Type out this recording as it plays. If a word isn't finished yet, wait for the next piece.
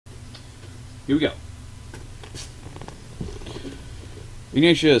Here we go.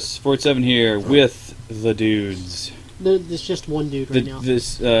 Ignatius 47 here with the dudes. There's just one dude right now.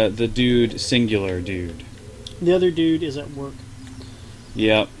 The dude, singular dude. The other dude is at work.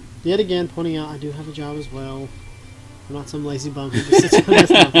 Yep. Yet again, pointing out I do have a job as well. I'm not some lazy bum who just sits and does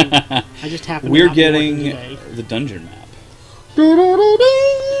nothing. I just happen to not be working today. The dungeon map.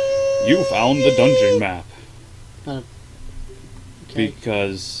 Do-do-do-do! You found the dungeon map. Okay.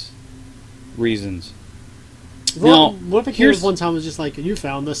 Because reasons. Well, Now, what if a kid one time was just like, you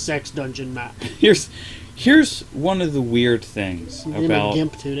found the sex dungeon map? Here's one of the weird things about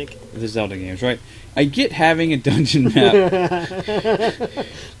Gimp tunic. the Zelda games, right? I get having a dungeon map.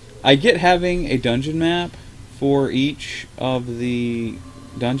 I get having a dungeon map for each of the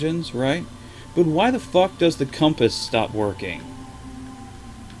dungeons, right? But why the fuck does the compass stop working?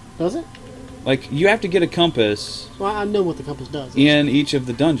 Does it? Like, you have to get a compass. Well, I know what the compass does. In each of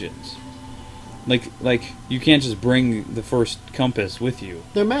the dungeons. Like you can't just bring the first compass with you.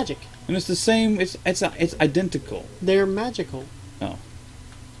 They're magic. And it's the same. It's identical. They're magical. Oh.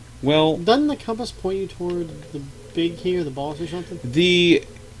 Well. Doesn't the compass point you toward the big key or the boss or something? The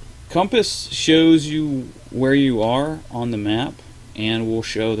compass shows you where you are on the map, and will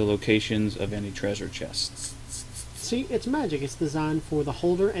show the locations of any treasure chests. See, it's magic. It's designed for the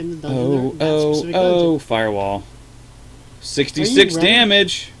holder and the dungeon. Oh! Firewall. 66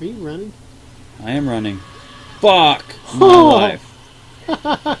 damage. Are you running? I am running. Fuck my life.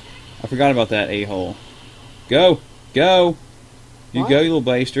 I forgot about that a-hole. Go! Go! You go, you little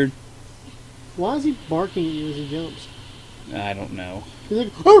bastard. Why is he barking at you as he jumps? I don't know. He's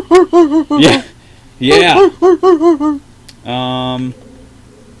like, yeah.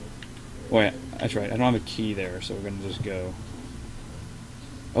 Wait, that's right. I don't have a key there, so we're gonna just go.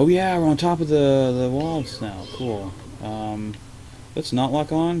 Oh yeah, we're on top of the walls now. Cool. Let's not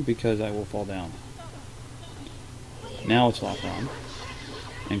lock on because I will fall down. Now let's lock on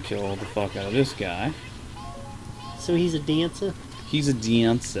and kill the fuck out of this guy. So he's a dancer? He's a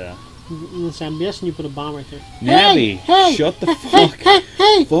dancer. I'm guessing you put a bomb right there. Nabby, shut the fuck up.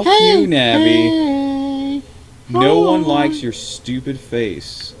 Fuck you, Nabby. Hey. No one likes your stupid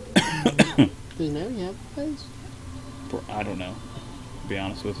face. Does Nabby have a face? I don't know, to be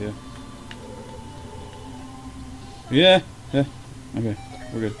honest with you. Yeah. Okay,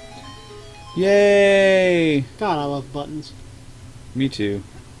 we're good. Yay! God, I love buttons. Me too.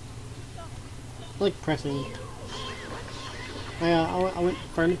 I like pressing. I went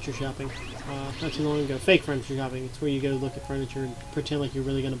furniture shopping not too long ago. Fake furniture shopping. It's where you go look at furniture and pretend like you're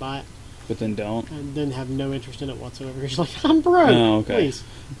really going to buy it. But then don't? And then have no interest in it whatsoever. You're just like, I'm broke! Oh, okay. Please.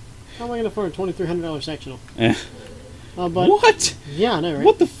 How am I going to afford a $2,300 sectional? But, what? Yeah, I know, right?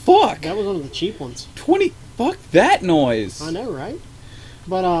 What the fuck? That was one of the cheap ones. Fuck that noise! I know, right?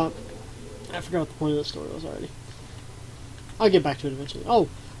 But, I forgot what the point of the story was already. I'll get back to it eventually. Oh,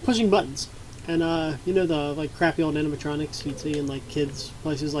 pushing buttons. And, you know the, like, crappy old animatronics you'd see in, like, kids'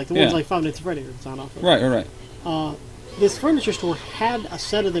 places, like the ones like Five Nights at Freddy's it's on off of. Right. This furniture store had a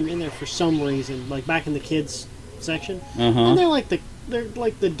set of them in there for some reason, like back in the kids' section. And they're like the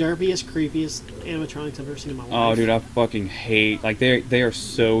derpiest, creepiest animatronics I've ever seen in my life. Oh, dude, I fucking hate. Like, they are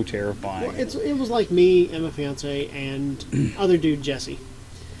so terrifying. Well, it was like me and my fiance and other dude Jesse,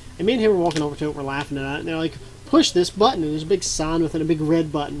 and me and him were walking over to it. We're laughing at it, and they're like, "Push this button." And there's a big sign with it, a big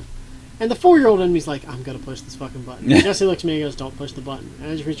red button. And the 4-year-old in me's like, "I'm gonna push this fucking button." And Jesse looks at me and goes, "Don't push the button." And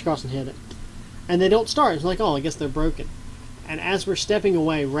I just reach across and hit it, and they don't start. It's like, oh, I guess they're broken. And as we're stepping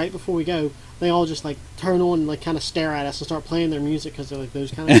away, right before we go, they all just like turn on and like kind of stare at us and start playing their music because they're like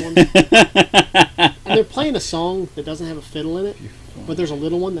those kind of ones. And they're playing a song that doesn't have a fiddle in it, but there's a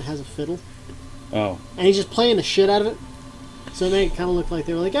little one that has a fiddle. Oh. And he's just playing the shit out of it. So they kind of look like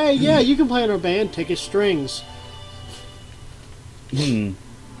they were like, "Hey, yeah, you can play in our band. Take his strings." And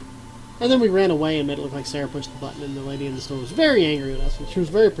then we ran away and made it look like Sarah pushed the button, and the lady in the store was very angry with us, and she was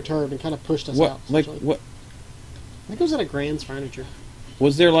very perturbed and kind of pushed us out. Like what? I think it was at a Grand's Furniture.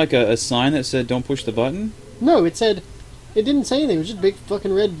 Was there like a sign that said "Don't push the button"? No, it didn't say anything. It was just a big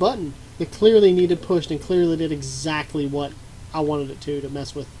fucking red button. It clearly needed pushed and clearly did exactly what I wanted it to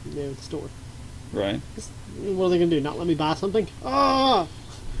mess with the store. Right. What are they gonna do? Not let me buy something? Ah!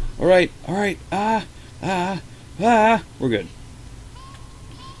 All right. We're good.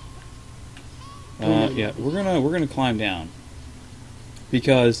 Yeah, we're gonna climb down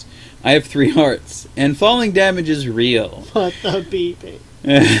because I have 3 hearts and falling damage is real. What the beeping?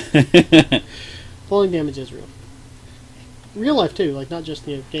 Falling damage is real. Real life too, like not just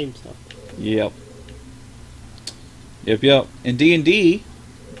game stuff. Yep. In D&D,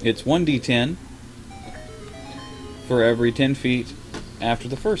 it's 1d10 for every 10 feet after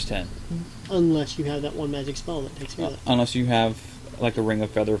the first 10. Unless you have that one magic spell that takes care of it. Unless you have, like, a Ring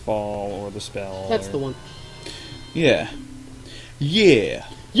of Featherfall or the spell. That's or... the one. Yeah. Yeah.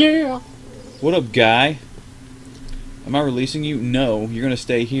 Yeah! What up, guy? Am I releasing you? No, you're going to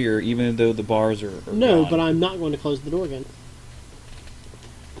stay here, even though the bars are No, gone. but I'm not going to close the door again.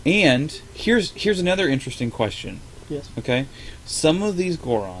 And here's another interesting question. Yes. Okay? Some of these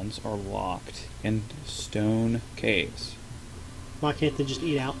Gorons are locked in stone caves. Why can't they just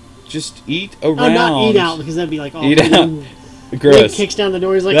eat out? Just eat around. Oh, not eat out, because that'd be like, oh, Eat out. Gross. He kicks down the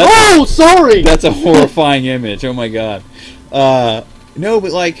door, he's like, That's- oh, sorry! That's a horrifying image. Oh my god. No,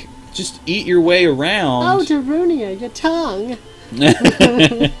 but like, just eat your way around. Oh, Darunia, your tongue!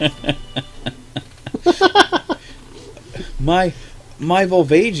 my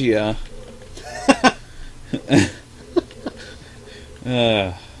Volvagia.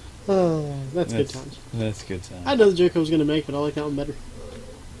 Oh, that's good times. That's good times. I know the joke I was going to make, but I like that one better.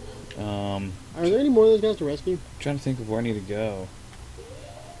 Are there any more of those guys to rescue? I'm trying to think of where I need to go.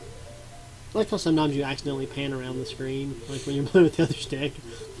 I like how sometimes you accidentally pan around the screen, like when you're playing with the other stick.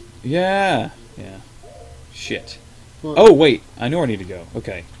 Yeah. Yeah. Shit. Well, Oh, wait. I know where I need to go.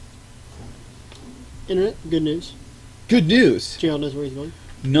 Okay. Internet, good news. Good news. Gerald knows where he's going.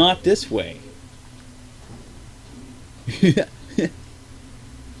 Not this way.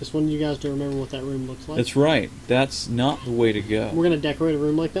 Just wanted you guys to remember what that room looks like. That's right. That's not the way to go. We're going to decorate a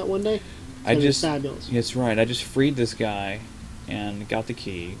room like that one day. It's fabulous. That's right. I just freed this guy and got the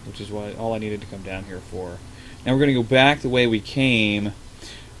key, which is what all I needed to come down here for. Now we're going to go back the way we came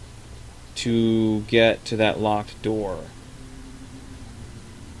to get to that locked door.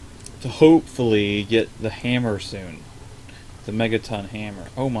 To hopefully get the hammer soon. The megaton hammer.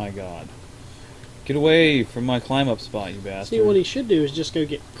 Oh my god. Get away from my climb up spot, you bastard. See, what he should do is just go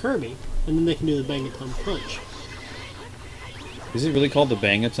get Kirby, and then they can do the Bang-a-Ton Punch. Is it really called the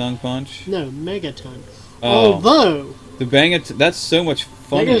Bang-a-Tongue Punch? No, Megaton. Oh. Although, The Bang-a-Tongue... That's so much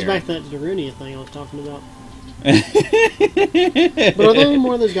funnier. that goes back to that Darunia thing I was talking about. But are there any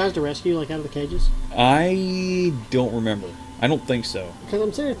more of those guys to rescue, like out of the cages? I don't remember. I don't think so. Because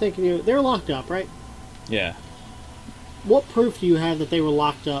I'm sitting there thinking, you know, they're locked up, right? Yeah. What proof do you have that they were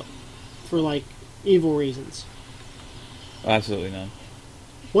locked up for, like, evil reasons? Absolutely none.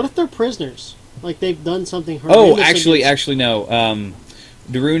 What if they're prisoners? Like, they've done something horrendous. Oh, actually, no.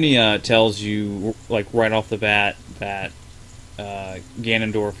 Darunia tells you, like, right off the bat that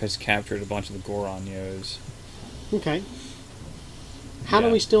Ganondorf has captured a bunch of the Goron Yos. Okay. How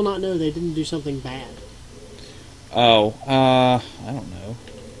do we still not know they didn't do something bad? Oh, I don't know.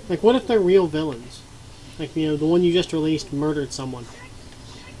 Like, what if they're real villains? Like, you know, the one you just released murdered someone.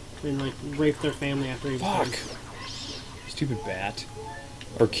 And, like, raped their family after he was Fuck. dead. Stupid bat.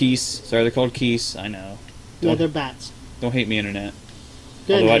 Or Keese. Sorry, they're called Keese. I know. No, they're bats. Don't hate me, Internet.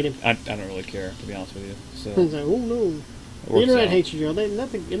 Go ahead Although and hate him. I don't really care, to be honest with you. So It's like, oh no. it The works internet out. hates you, Gerald.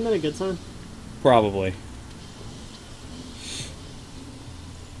 Isn't that a good sign? Probably.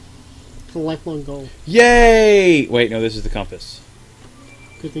 It's a lifelong goal. Yay! Wait, no, this is the compass.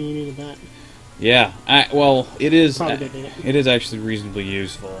 Good thing you needed that. Yeah. Well, it is. Probably good, didn't it? It is actually reasonably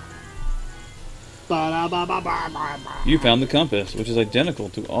useful. Ba-da-ba-ba-ba-ba-ba. You found the compass, which is identical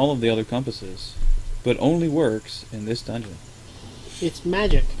to all of the other compasses, but only works in this dungeon. It's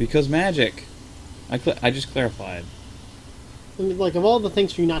magic. Because magic. I just clarified. I mean, like, of all the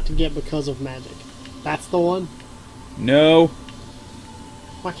things for you not to get because of magic, that's the one? No.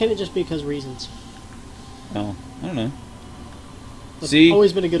 Why can't it just be because reasons? Oh, I don't know. That's See,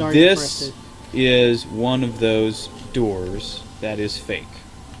 always been a good argument for us this to. is one of those doors that is fake.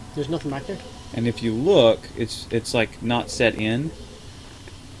 There's nothing back there? And if you look, it's like not set in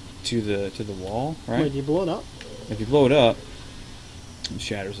to the wall, right? Wait, do you blow it up? If you blow it up, it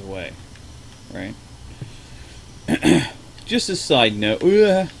shatters away, right? Just a side note.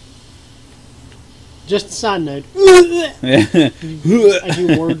 Just a side note. As As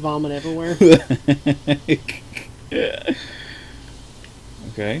you word vomit everywhere.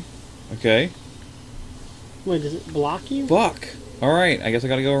 Okay. Okay. Wait, does it block you? Fuck. Alright, I guess I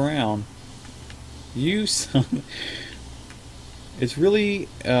gotta go around. You son... It's really,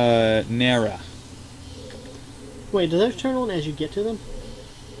 narrow. Wait, do those turn on as you get to them?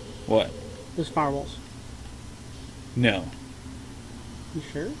 What? Those firewalls. No. You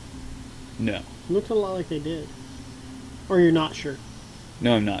sure? No. It looks a lot like they did. Or you're not sure.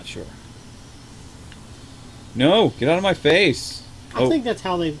 No, I'm not sure. No! Get out of my face! I think that's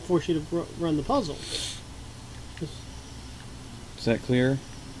how they force you to run the puzzle. Is that clear?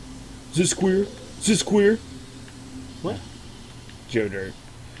 Is this queer? Is this queer? What? Joe Dirt.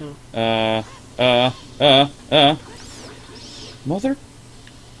 Oh. Mother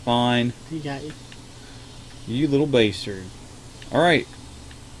Fine. He got you. You little bastard. Alright.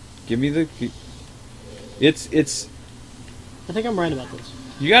 Give me the... It's... I think I'm right about this.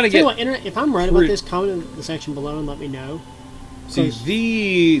 You gotta Tell you get... what, internet, if I'm right about this, comment in the section below and let me know.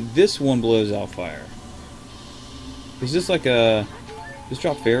 See, this one blows out fire. Is this like a... Just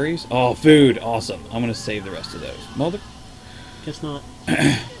drop fairies? Oh, food! Awesome. I'm gonna save the rest of those. Mother... Guess not.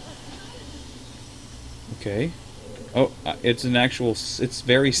 Okay. Oh, it's an actual... It's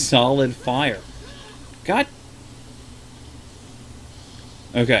very solid fire. God...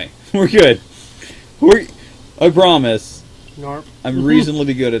 Okay. We're good. I promise. Narp. I'm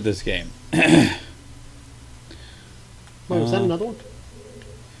reasonably good at this game. Wait, was that another one?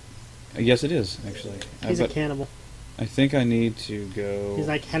 Yes, it is, actually. He's a cannibal. I think I need to go... He's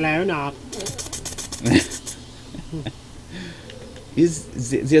like, hello, Narp.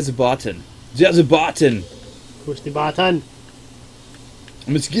 There's a button. There's a button. Push the button.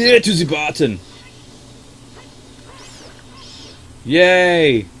 Let's get to the button.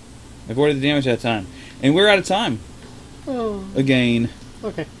 Yay! Avoided the damage that time. And we're out of time. Oh. Again.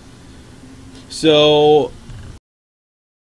 Okay. So,